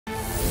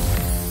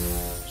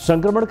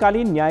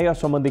संक्रमणकालीन न्याय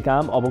सम्बन्धी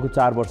काम अबको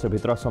 4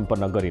 वर्षभित्र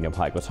सम्पन्न गरिने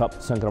भएको छ।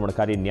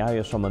 संक्रमणकालीन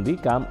न्याय सम्बन्धी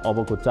काम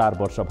अबको 4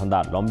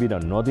 वर्षभन्दा लम्बिन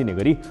नदिने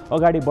गरी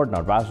अगाडि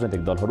बढ्न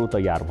राजनैतिक दलहरू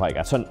तयार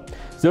भएका छन्।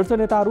 शीर्ष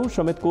नेताहरू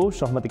समेतको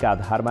सहमतिका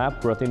आधारमा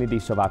प्रतिनिधि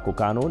सभाको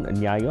कानून,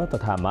 न्याय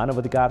तथा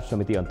मानवाधिकार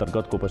समिति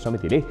अन्तर्गतको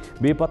उपसमितिले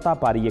बेपत्ता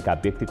पारिएका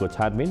व्यक्तिको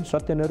छानबिन,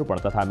 सत्यनिरूपण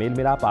तथा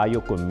मेलमिलाप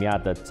आयोगको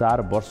म्याद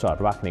 4 वर्ष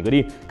राख्ने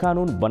गरी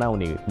कानून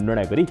बनाउने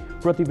निर्णय गरी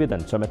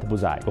प्रतिवेदन समेत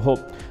बुझाएको हो।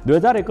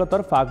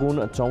 2071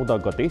 फागुन 14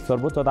 गते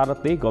सर्वोच्च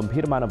अदालतले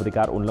गम्भीर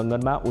मानवाधिकार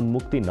उल्लङ्घनमा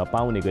उन्मुक्ति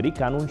नपाउने गरी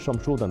कानून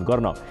संशोधन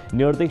गर्न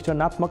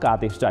निर्देशनात्मक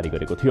आदेश जारी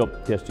गरेको थियो।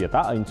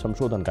 त्यसयता ऐन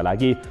संशोधनका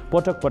लागि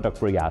पटक पटक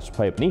प्रयास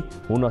भए पनि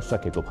हुन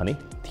सकेको भने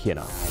थिएन।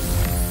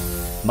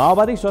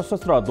 माओवादी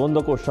सशस्त्र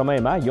द्वन्द्वको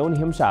समयमा यौन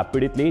हिंसा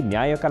पीडितले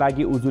न्यायका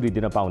लागि उजुरी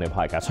दिन पाउने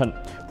भएका छन्।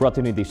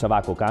 प्रतिनिधि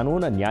सभाको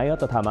कानून, न्याय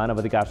तथा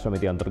मानवाधिकार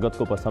समिति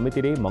अन्तर्गतको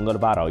उपसमितिले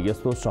मंगलबार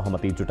यस्तो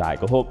सहमति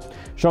जुटाएको हो।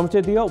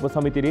 संसदीय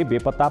उपसमितिले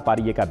बेपत्ता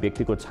पारिएका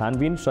व्यक्तिको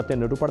छानबिन,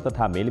 सत्यनिरूपण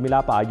तथा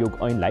मेलमिलाप आयोग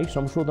ऐनलाई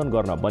संशोधन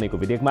गर्न बनेको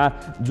विधेयकमा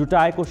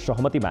जुटाएको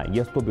सहमतिमा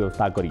यस्तो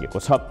व्यवस्था गरिएको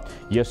छ।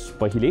 यस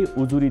पहिले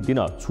उजुरी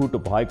दिन छुट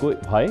भएको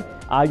भए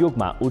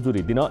आयोगमा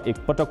उजुरी दिन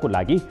एकपटकको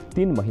लागि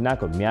 3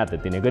 महिनाको म्याद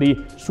दिने गरी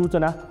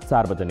सूचना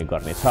सार्वजनिक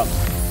गर्नेछ।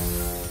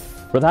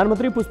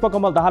 प्रधानमन्त्री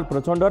पुष्पकमल दाहाल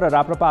प्रचण्ड र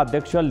राप्रपा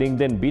अध्यक्ष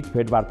लिङदेन बीच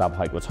भेटवार्ता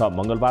भएको छ।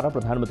 मंगलबार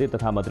प्रधानमन्त्री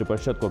तथा मन्त्री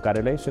परिषदको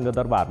कार्यालय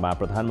सिंहदरबारमा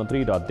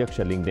प्रधानमन्त्री र अध्यक्ष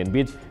लिङदेन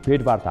बीच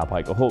भेटवार्ता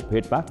भएको हो।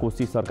 भेटमा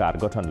कोशी सरकार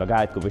गठन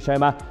लगायतको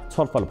विषयमा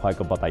छलफल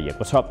भएको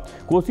बताइएको छ।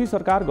 कोशी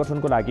सरकार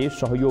गठनको लागि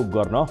सहयोग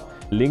गर्न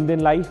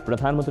लिङदेनलाई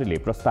प्रधानमन्त्रीले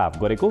प्रस्ताव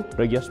गरेको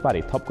र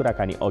यसबारे थप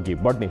कुराकानी अघि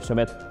बढ्ने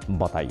समेत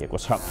बताइएको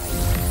छ।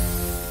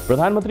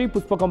 प्रधानमन्त्री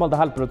पुष्पकमल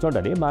दाहाल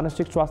प्रचण्डले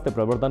मानसिक स्वास्थ्य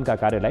प्रवर्धनका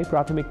कार्यलाई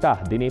प्राथमिकता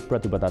दिने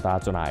प्रतिबद्धता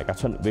जनाएका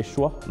छन्।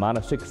 विश्व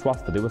मानसिक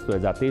स्वास्थ्य दिवस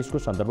 2023 को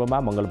सन्दर्भमा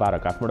मंगलबार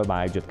काठमाडौँमा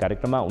आयोजित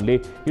कार्यक्रममा उनले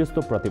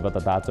यस्तो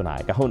प्रतिबद्धता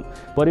जनाएका हुन्।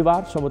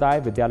 परिवार, समुदाय,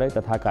 विद्यालय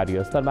तथा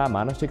कार्यस्थलमा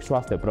मानसिक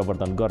स्वास्थ्य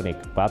प्रवर्धन गर्ने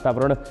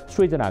वातावरण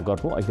सृजना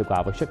गर्नु अहिलेको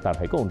आवश्यकता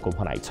रहेको उनको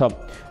भनाइ छ।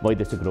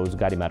 वैदेशिक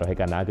रोजगारीमा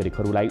रहेका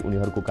नागरिकहरूलाई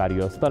उनीहरूको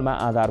कार्यस्थलमा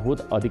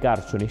आधारभूत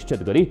अधिकार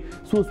सुनिश्चित गरी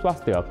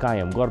सुस्वास्थ्य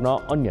कायम गर्न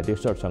अन्य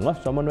देशहरूसँग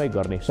समन्वय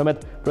गर्ने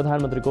समेत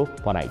प्रधानमन्त्रीको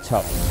भनाइ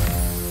छ।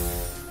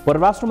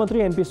 परराष्ट्र मन्त्री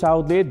एनपी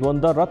साउदले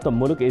द्वन्द्वरत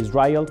मुलुक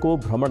इजरायलको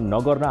भ्रमण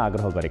नगर्न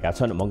आग्रह गरेका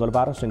छन्।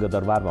 मंगलबार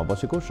सिंहदरबारमा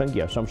बसेको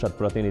संघीय संसद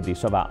प्रतिनिधि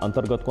सभा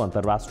अन्तर्गतको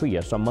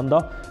अन्तर्राष्ट्रिय सम्बन्ध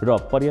र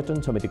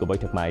पर्यटन समितिको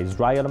बैठकमा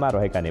इजरायलमा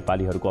रहेका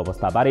नेपालीहरूको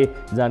अवस्थाबारे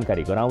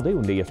जानकारी गराउँदै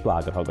उनले यस्तो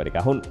आग्रह गरेका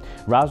हुन्।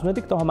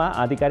 राजनैतिक तहमा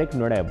आधिकारिक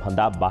निर्णय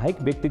भन्दा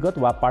बाहेक व्यक्तिगत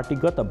वा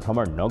पार्टीगत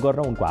भ्रमण नगर्न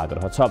उनको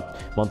आग्रह छ।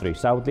 मन्त्री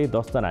साउदले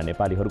 10 जना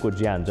नेपालीहरूको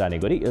ज्यान जाने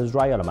गरी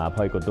इजरायलमा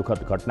भएको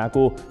दुःखद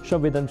घटनाको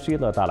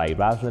संवेदनशीलतालाई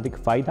राजनैतिक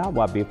फाइदा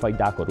वा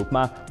बेफाइदाको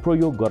रूपमा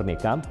प्रयोग गर्ने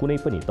काम कुनै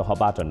पनि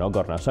तहबाट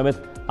नगर्न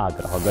समेत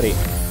आग्रह गरे।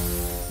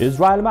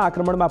 इजरायलमा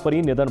आक्रमणमा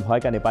परि निधन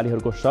भएका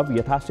नेपालीहरूको शव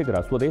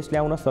यथाशीघ्र स्वदेश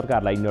ल्याउन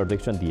सरकारलाई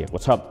निर्देशन दिएको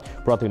छ।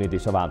 प्रतिनिधि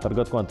सभा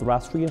अन्तर्गतको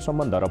अन्तर्राष्ट्रिय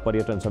सम्बन्ध र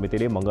पर्यटन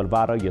समितिले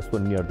मंगलबार यस्तो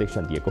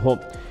निर्देशन दिएको हो।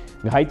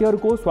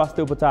 घाइतेहरूको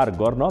स्वास्थ्य उपचार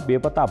गर्न,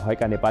 बेपत्ता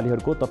भएका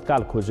नेपालीहरूको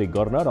तत्काल खोजी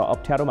गर्न र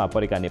अप्ठ्यारोमा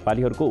परेका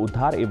नेपालीहरूको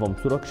उद्धार एवं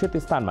सुरक्षित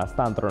स्थानमा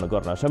स्थानान्तरण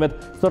गर्न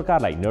समेत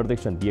सरकारलाई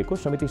निर्देशन दिएको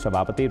समिति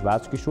सभापति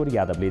राजकिशोर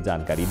यादवले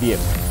जानकारी दिए।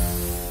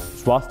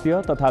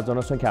 स्वास्थ्य तथा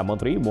जनसङ्ख्या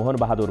मन्त्री मोहन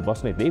बहादुर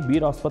बस्नेतले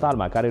वीर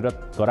अस्पतालमा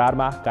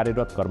करारमा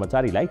कार्यरत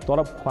कर्मचारीलाई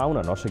तलब खुवाउन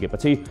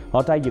नसकेपछि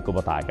हटाइएको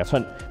बताएका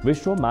छन्।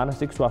 विश्व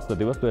मानसिक स्वास्थ्य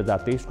दिवस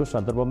 2023 को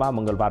सन्दर्भमा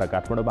मंगलबार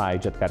काठमाडौँमा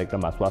आयोजित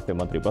कार्यक्रममा स्वास्थ्य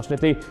मन्त्री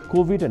बस्नेतले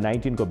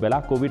कोभिड-19 को बेला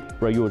कोभिड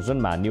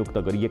प्रयोजनमा नियुक्त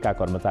गरिएका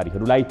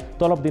कर्मचारीहरूलाई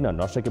तलब दिन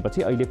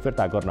नसकेपछि अहिले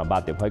फिर्ता गर्न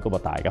बाध्य भएको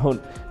बताएका हुन्।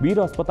 वीर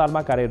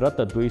अस्पतालमा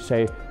कार्यरत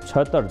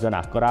 276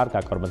 जना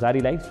करारका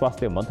कर्मचारीलाई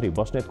स्वास्थ्य मन्त्री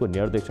बस्नेतको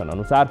निर्देशन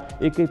अनुसार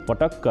एकै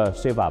पटक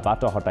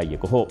सेवाबाट हटाइएको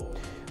हो।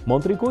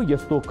 मन्त्रीको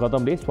यस्तो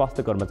कदमले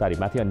स्वास्थ्य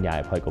कर्मचारीमाथि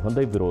अन्याय भएको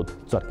भन्दै विरोध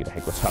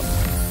चर्किरहेको छ।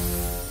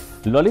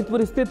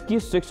 ललितपुर स्थित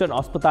किस शिक्षण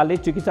अस्पतालले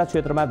चिकित्सा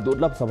क्षेत्रमा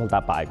दुर्लभ सफलता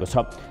पाएको छ।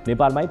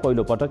 नेपालमै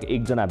पहिलो पटक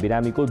एकजना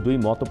बिरामीको 2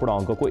 महत्त्वपूर्ण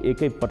अङ्कको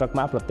एकै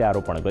पटकमा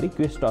प्रत्यारोपण गरी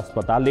किस्ट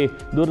अस्पतालले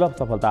दुर्लभ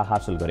सफलता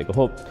हासिल गरेको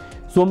हो।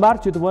 सोमबार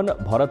चितवन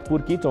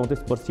भरतपुरकी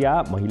 34 वर्षीय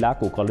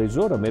महिलाको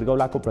कलेजो र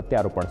मृगौलाको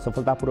प्रत्यारोपण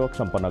सफलतापूर्वक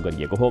सम्पन्न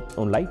गरिएको हो।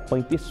 उनलाई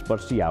 35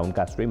 वर्षीय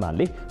उनका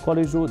श्रीमानले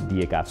कलेजो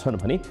दिएका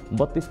छन् भने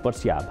 32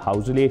 वर्षीय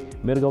भाउजूले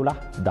मृगौला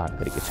दान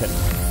गरेकी छन्।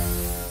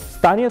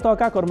 स्थानीय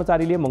तहका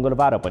कर्मचारीले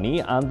मंगलबार पनि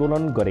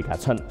आन्दोलन गरेका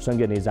छन्।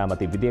 संघीय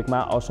निजामती विधेयकमा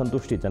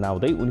असन्तुष्टि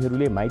जनाउँदै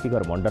उनीहरूले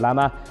माइतीघर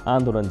मण्डलामा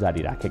आन्दोलन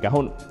जारी राखेका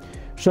हुन्।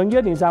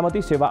 संघीय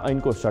निजामती सेवा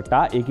ऐनको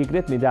सट्टा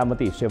एकीकृत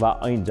निजामती सेवा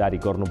ऐन जारी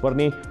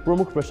गर्नुपर्ने,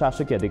 प्रमुख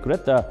प्रशासकीय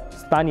अधिकृत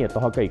स्थानीय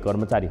तहकै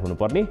कर्मचारी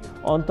हुनुपर्ने,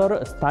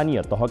 अन्तर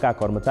स्थानीय तहका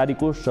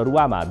कर्मचारीको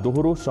सरुवामा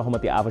दोहोरो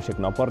सहमति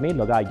आवश्यक नपर्ने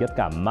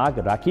लगायतका माग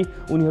राखी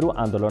उनीहरू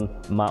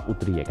आन्दोलनमा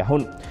उत्रिएका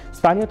हुन्।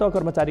 स्थानीय तह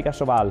कर्मचारीका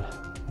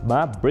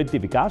सवालमा वृद्धि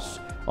विकास,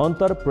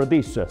 अन्तर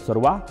प्रदेश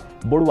सरुवा,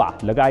 बडुवा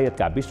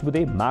लगायतका 20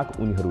 बुँदे माग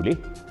उनीहरूले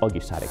अघि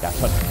सारेका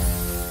छन्।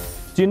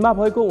 चीनमा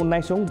भएको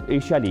 19औं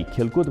एसियाली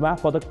खेलकुदमा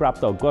पदक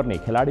प्राप्त गर्ने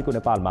खेलाडीको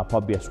नेपालमा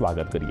भव्य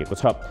स्वागत गरिएको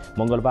छ।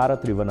 मंगलबार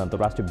त्रिभुवन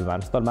अन्तर्राष्ट्रिय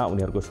विमानस्थलमा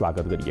उनीहरूको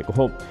स्वागत गरिएको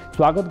हो।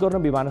 स्वागत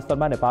गर्न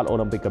विमानस्थलमा नेपाल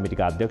ओलम्पिक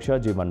कमिटिका अध्यक्ष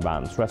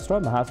जीवनमान श्रेष्ठ,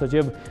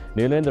 महासचिव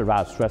नीलेन्द्र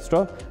राज श्रेष्ठ,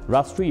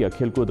 राष्ट्रिय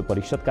खेलकुद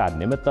परिषदका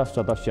निमित्त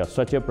सदस्य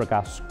सचिव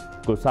प्रकाश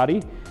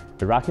कोसारी,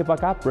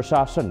 राखेपाका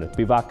प्रशासन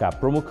विभागका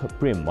प्रमुख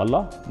प्रेम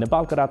मल्ल,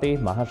 नेपाल कराते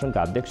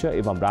महासंघका अध्यक्ष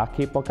एवं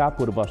राखेपका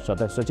पूर्व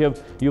सदस्य सचिव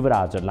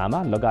युवराज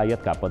लामा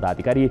लगायतका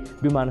पदाधिकारी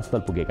विमानस्थल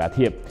पुगेका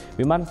थिए।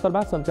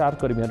 विमानस्थलमा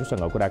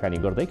सञ्चारकर्मीहरूसँग कुराकानी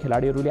गर्दै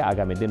खेलाडीहरूले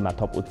आगामी दिनमा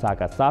थप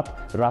उत्साहका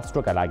साथ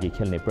राष्ट्रका लागि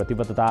खेल्ने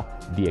प्रतिबद्धता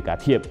दिएका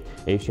थिए।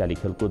 एसियाली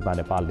खेलकुदमा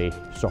नेपालले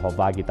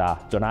सहभागिता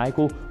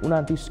जनाएको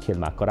 29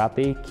 खेलमा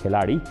कराते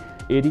खेलाडी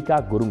एरिका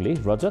गुरुङले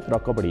रजत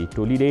र कबड्डी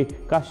टोलीले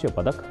काँस्य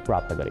पदक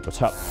प्राप्त गरेको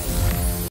छ।